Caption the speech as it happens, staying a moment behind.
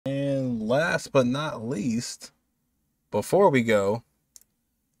last but not least, before we go,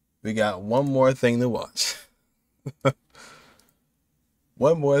 we got one more thing to watch.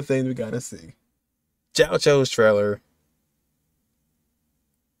 One more thing we gotta see. Jiaoqiu's trailer.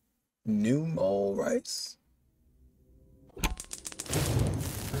 Pneumanull rice?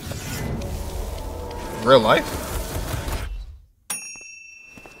 Real life?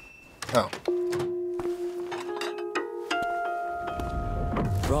 Oh.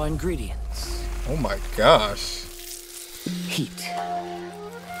 Raw ingredients. Oh my gosh. Heat.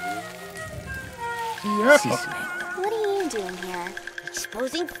 Yeah. Seasoning. What are you doing here?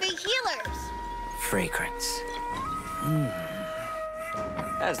 Exposing fake healers. Fragrance.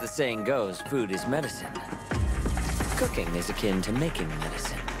 As the saying goes, food is medicine. Cooking is akin to making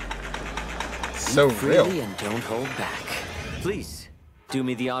medicine. So Eat real. freely and don't hold back. Please, do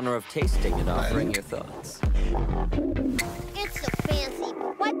me the honor of tasting and offering your thoughts. It's so fancy,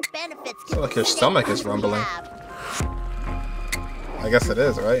 but what benefits Feel like your stomach is rumbling. I guess it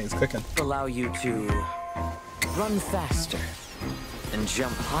is, right? He's cooking. Allow you to run faster and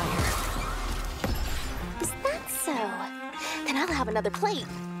jump higher. Is that so? Then I'll have another plate.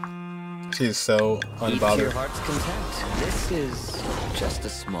 She's so Eat to your unbothered. heart's content. This is just a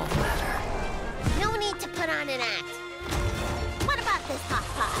small matter. No need to put on an act. What about this hot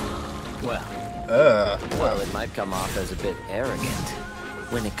pot? Well, it might come off as a bit arrogant.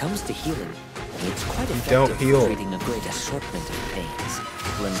 When it comes to healing, it's quite Don't effective heal. for treating a great assortment of pains.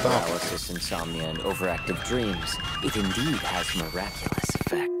 Limb Stop. paralysis, insomnia, and overactive dreams. It indeed has miraculous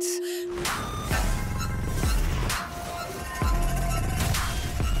effects.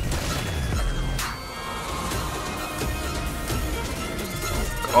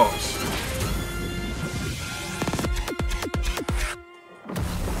 Gosh.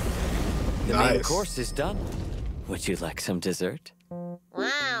 The main Nice. course is done. Would you like some dessert?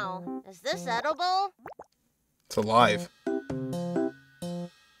 Wow, is this edible? It's alive.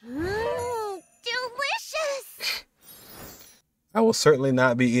 Delicious! I will certainly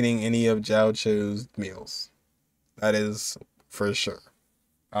not be eating any of Jiaoqiu's meals. That is for sure.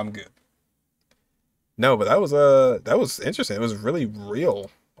 I'm good. No, but that was interesting. It was really real.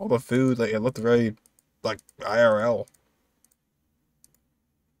 All the food, like, it looked very like IRL.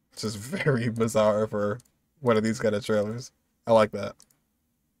 It's just very bizarre for one of these kind of trailers. I like that.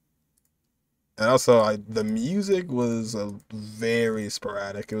 And also, the music was very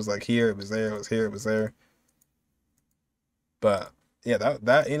sporadic. It was like here, it was there, it was here, it was there. But yeah,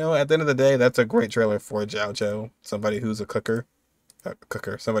 that you know, at the end of the day, that's a great trailer for Jiaoqiu. Somebody who's a cooker,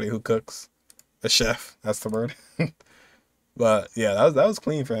 somebody who cooks, a chef. That's the word. But yeah, that was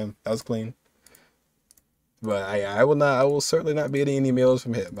clean for him. That was clean. But I will certainly not be eating any meals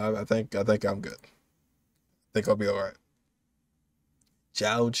from him. I think I'm good. I think I'll be all right.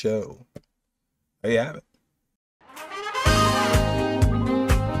 Jiaoqiu. There you have it.